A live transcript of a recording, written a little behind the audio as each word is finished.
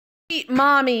Beat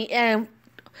Mommy and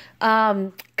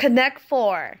Connect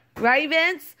 4. Right,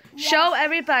 Vince? Yes. Show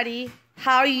everybody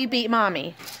how you beat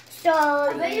Mommy. So,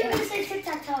 I bet you're going to say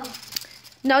tic-tac-toe.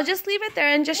 No, just leave it there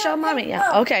and just show Mommy.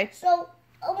 Yeah, okay. So,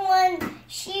 when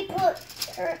she put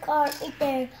her card right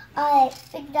there, I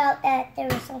figured out that there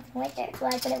was something right there, so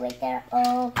I put it right there.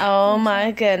 Oh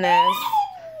my goodness.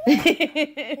 And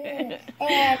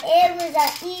it was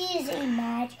an easy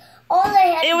match.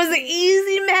 It was an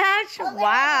easy match?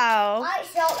 Wow. I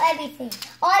sold everything.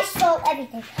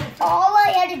 All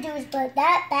I had to do was put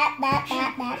that.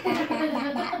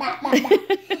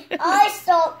 I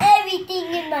sold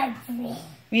everything in my brain.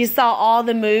 You saw all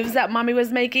the moves that Mommy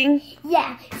was making?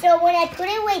 Yeah. So when I put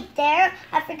it right there,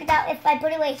 I figured out if I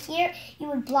put it right here, you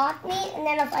would block me. And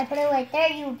then if I put it right there,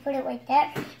 you would put it right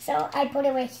there. So I put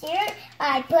it right here.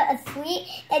 I put a 3.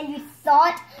 And you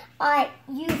thought,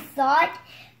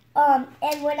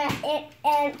 and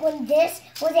when this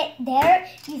wasn't there,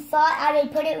 you thought I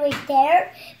would put it right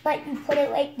there, but you put it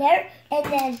right there, and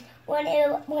then when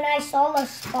I saw the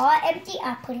spot empty,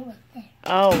 I put it right there.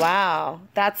 Oh wow,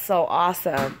 that's so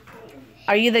awesome!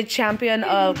 Are you the champion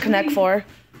of Connect 4?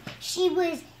 She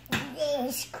was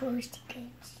this close to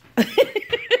good.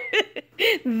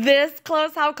 This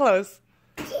close? How close?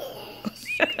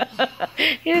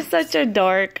 You're such a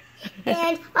dork.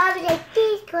 And I was like,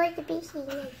 this close to be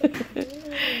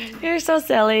seen. You're so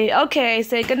silly. Okay,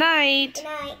 say goodnight.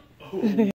 Good night.